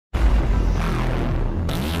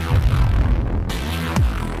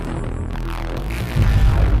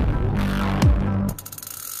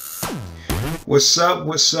What's up?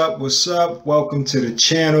 What's up? What's up? Welcome to the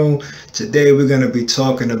channel. Today we're going to be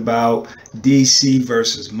talking about DC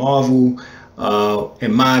versus Marvel.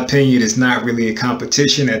 In my opinion, it's not really a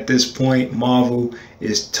competition at this point. Marvel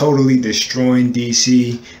is totally destroying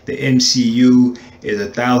DC. The MCU is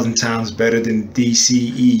 1,000 times better than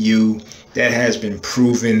DCEU. That has been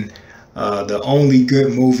proven. The only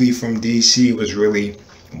good movie from DC was really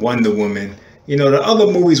Wonder Woman. You know, the other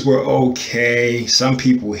movies were okay. Some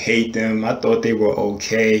people hate them. I thought they were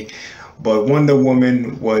okay. But Wonder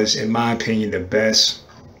Woman was, in my opinion, the best.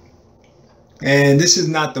 And this is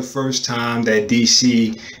not the first time that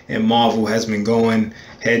DC and Marvel has been going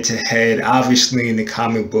head to head. Obviously, in the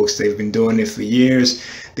comic books, they've been doing it for years.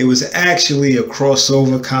 There was actually a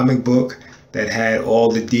crossover comic book that had all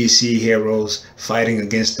the DC heroes fighting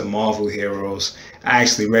against the Marvel heroes. I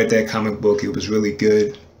actually read that comic book. It was really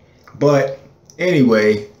good. But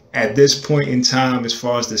anyway, at this point in time, as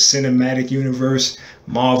far as the cinematic universe,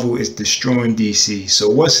 Marvel is destroying DC. So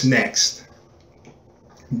what's next?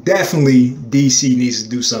 Definitely DC needs to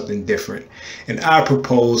do something different. And I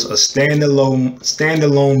propose a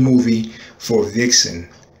standalone movie for Vixen.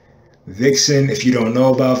 Vixen, if you don't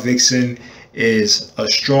know about Vixen, is a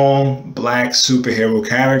strong black superhero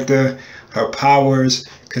character. Her powers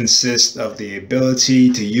consist of the ability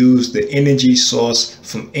to use the energy source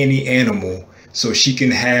from any animal. So she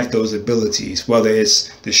can have those abilities, whether it's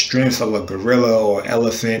the strength of a gorilla or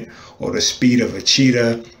elephant, or the speed of a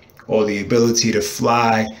cheetah, or the ability to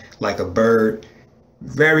fly like a bird.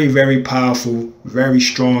 Very, very powerful, very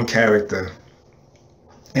strong character.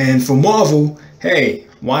 And for Marvel, hey,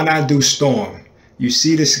 why not do Storm? You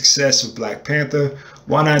see the success of Black Panther.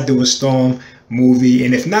 Why not do a Storm movie?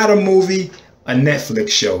 And if not a movie, a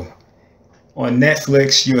Netflix show. On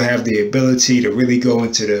Netflix, you'll have the ability to really go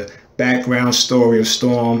into the background story of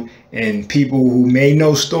Storm, and people who may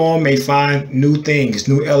know Storm may find new things,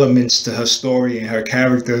 new elements to her story and her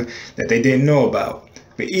character that they didn't know about.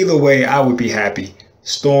 But either way, I would be happy.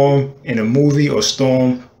 Storm in a movie or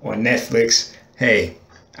Storm on Netflix. Hey,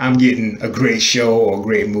 I'm getting a great show or a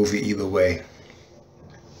great movie either way.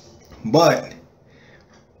 But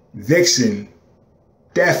Vixen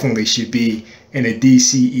definitely should be in a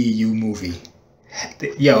DCEU movie.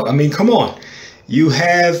 Yo, I mean, come on. You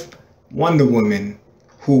have Wonder Woman,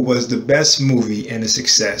 who was the best movie and a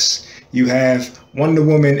success. You have Wonder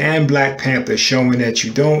Woman and Black Panther showing that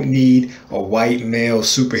you don't need a white male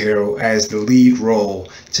superhero as the lead role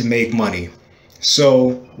to make money.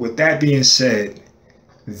 So with that being said,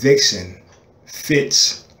 Vixen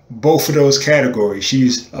fits both of those categories.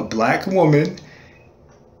 She's a black woman,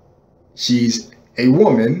 she's a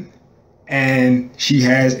woman, and she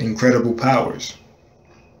has incredible powers.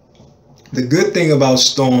 The good thing about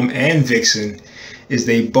Storm and Vixen is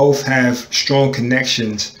they both have strong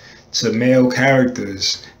connections to male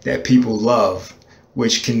characters that people love,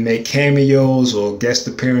 which can make cameos or guest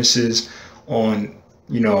appearances on,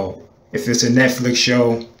 you know, if it's a Netflix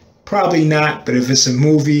show, probably not, but if it's a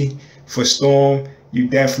movie for Storm, you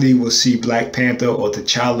definitely will see Black Panther or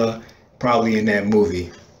T'Challa probably in that movie.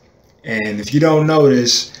 And if you don't know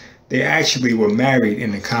this, they actually were married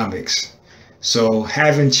in the comics. So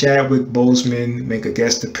having Chadwick Boseman make a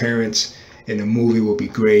guest appearance in the movie will be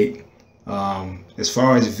great. As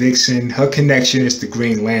far as Vixen, her connection is to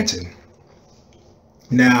Green Lantern.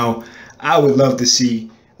 Now, I would love to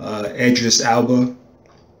see Idris Elba,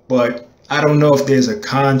 but I don't know if there's a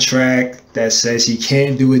contract that says he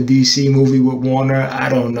can't do a DC movie with Warner. I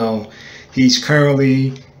don't know. He's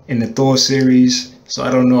currently in the Thor series, so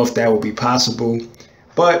I don't know if that would be possible.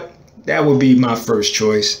 But that would be my first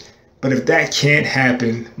choice. But if that can't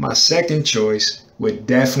happen, my second choice would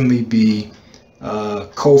definitely be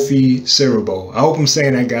Kofi Siriboe. I hope I'm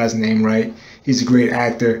saying that guy's name right. He's a great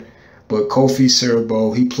actor. But Kofi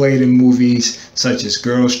Siriboe, he played in movies such as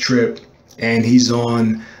Girls Trip, and he's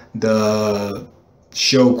on the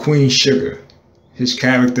show Queen Sugar. His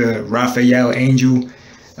character, Raphael Angel,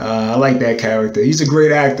 I like that character. He's a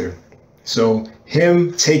great actor. So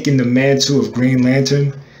him taking the mantle of Green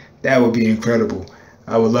Lantern, that would be incredible.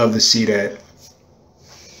 I would love to see that.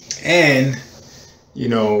 And, you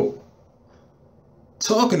know,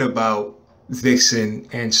 talking about Vixen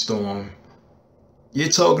and Storm, you're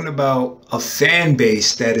talking about a fan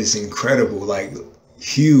base that is incredible, like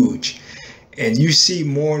huge. And you see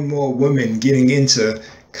more and more women getting into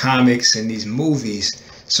comics and these movies.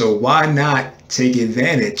 So why not take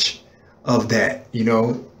advantage of that? You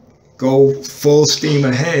know, go full steam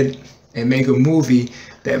ahead and make a movie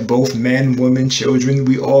that both men, women, children,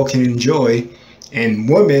 we all can enjoy. And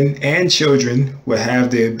women and children will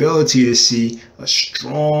have the ability to see a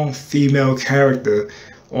strong female character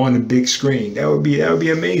on the big screen. That would be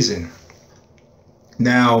amazing.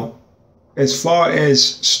 Now, as far as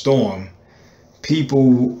Storm,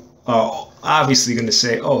 people are obviously going to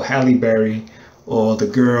say, oh, Halle Berry or the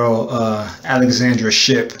girl Alexandra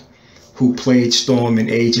Shipp, who played Storm in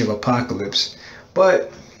Age of Apocalypse.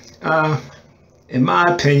 But in my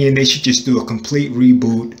opinion, they should just do a complete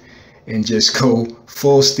reboot and just go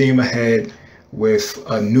full steam ahead with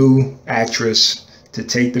a new actress to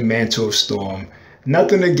take the mantle of Storm.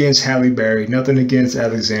 Nothing against Halle Berry, nothing against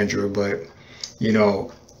Alexandra, but, you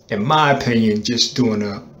know, in my opinion, just doing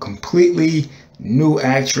a completely new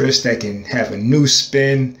actress that can have a new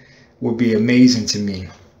spin would be amazing to me.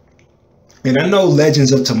 And I know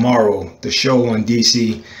Legends of Tomorrow, the show on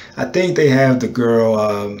DC, I think they have the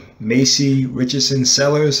girl Macy Richardson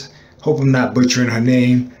Sellers. Hope I'm not butchering her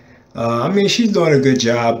name. I mean, she's doing a good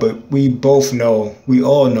job, but we all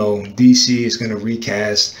know DC is going to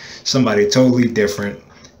recast somebody totally different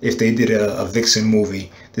if they did a Vixen movie.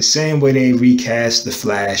 The same way they recast The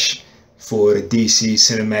Flash for the DC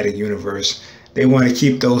Cinematic Universe. They want to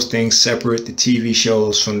keep those things separate, the TV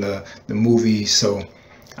shows from the movies. So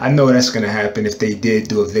I know that's going to happen if they did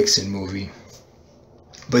do a Vixen movie.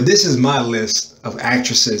 But this is my list of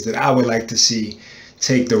actresses that I would like to see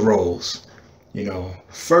take the roles. You know,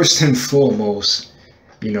 first and foremost,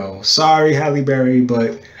 you know, sorry Halle Berry,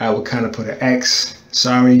 but I would kind of put an X.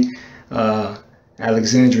 Sorry,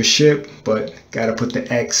 Alexandra Shipp, but gotta put the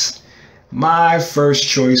X. My first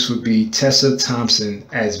choice would be Tessa Thompson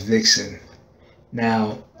as Vixen.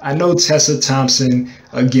 Now, I know Tessa Thompson,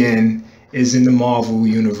 again, is in the Marvel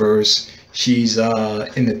Universe. She's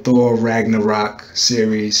in the Thor Ragnarok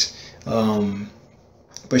series.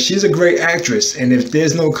 But she's a great actress, and if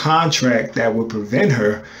there's no contract that would prevent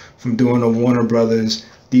her from doing a Warner Brothers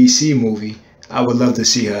DC movie, I would love to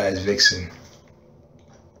see her as Vixen.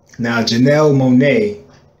 Now, Janelle Monáe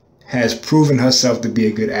has proven herself to be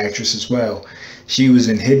a good actress as well. She was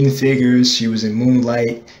in Hidden Figures, she was in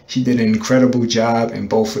Moonlight. She did an incredible job in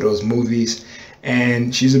both of those movies,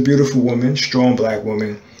 and she's a beautiful woman, strong black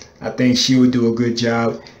woman. I think she would do a good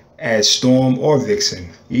job as Storm or Vixen,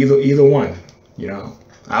 either one, you know.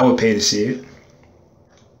 I would pay to see it.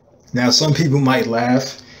 Now, some people might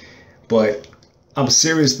laugh, but I'm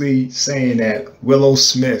seriously saying that Willow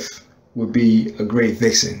Smith would be a great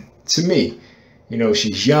Vixen to me. You know,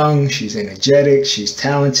 she's young, she's energetic, she's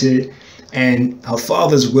talented, and her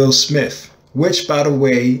father's Will Smith, which, by the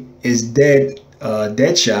way, is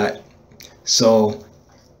Deadshot. So,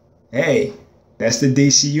 hey, that's the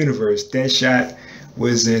DC universe. Deadshot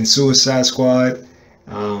was in Suicide Squad.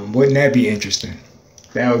 Wouldn't that be interesting?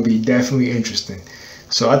 That would be definitely interesting.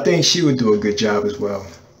 So I think she would do a good job as well.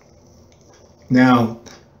 Now,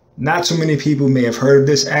 not too many people may have heard of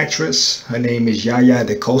this actress. Her name is Yaya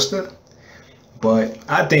DaCosta. But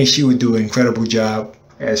I think she would do an incredible job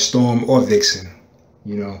as Storm or Vixen.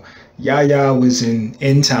 You know, Yaya was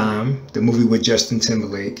in Time, the movie with Justin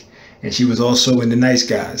Timberlake. And she was also in The Nice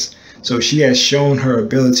Guys. So she has shown her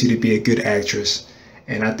ability to be a good actress.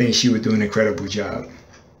 And I think she would do an incredible job.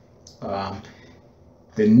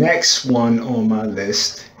 The next one on my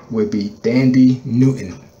list would be Thandie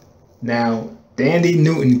Newton. Now, Thandie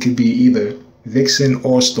Newton could be either Vixen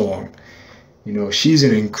or Storm. You know, she's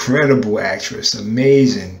an incredible actress,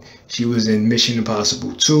 amazing. She was in Mission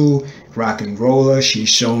Impossible 2, Rock and Roller. She's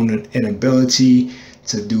shown an ability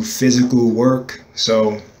to do physical work.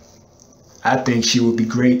 So I think she would be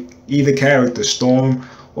great, either character, Storm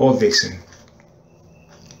or Vixen.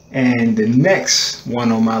 And the next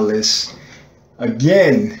one on my list,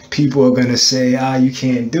 again, people are going to say, you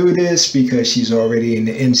can't do this because she's already in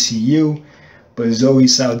the MCU, but Zoe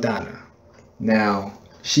Saldana. Now,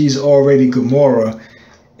 she's already Gamora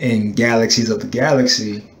in Guardian of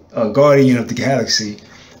the Galaxy,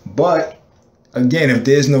 but again, if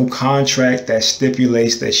there's no contract that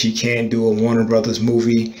stipulates that she can't do a Warner Brothers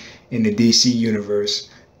movie in the DC universe,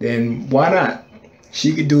 then why not?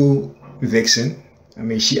 She could do Vixen. I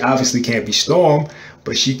mean, she obviously can't be Storm,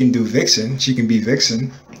 but she can do Vixen. She can be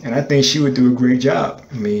Vixen. And I think she would do a great job.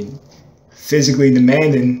 I mean, physically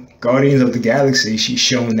demanding, Guardians of the Galaxy, she's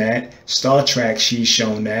shown that. Star Trek, she's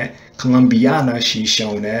shown that. Columbiana, she's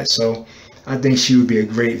shown that. So I think she would be a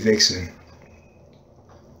great Vixen.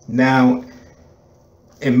 Now,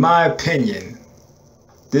 in my opinion,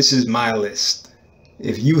 this is my list.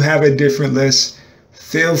 If you have a different list,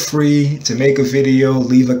 feel free to make a video,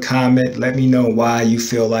 leave a comment, let me know why you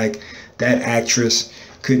feel like that actress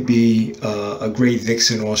could be a great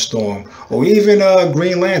Vixen or Storm, or even a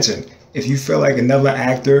Green Lantern. If you feel like another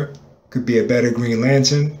actor could be a better Green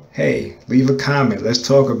Lantern, hey, leave a comment, let's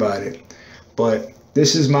talk about it. But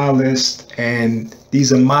this is my list, and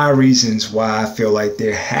these are my reasons why I feel like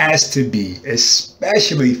there has to be,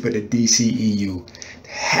 especially for the DCEU,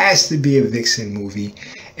 there has to be a Vixen movie.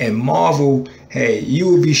 And Marvel, hey, you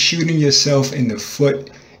will be shooting yourself in the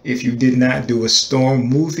foot if you did not do a Storm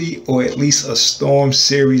movie, or at least a Storm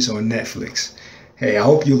series on Netflix. Hey, I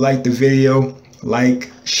hope you liked the video. Like,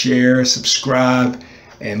 share, subscribe,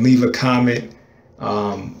 and leave a comment.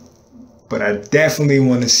 But I definitely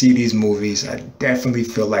want to see these movies. I definitely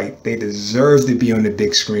feel like they deserve to be on the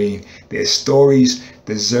big screen. Their stories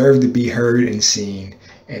deserve to be heard and seen.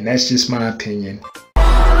 And that's just my opinion.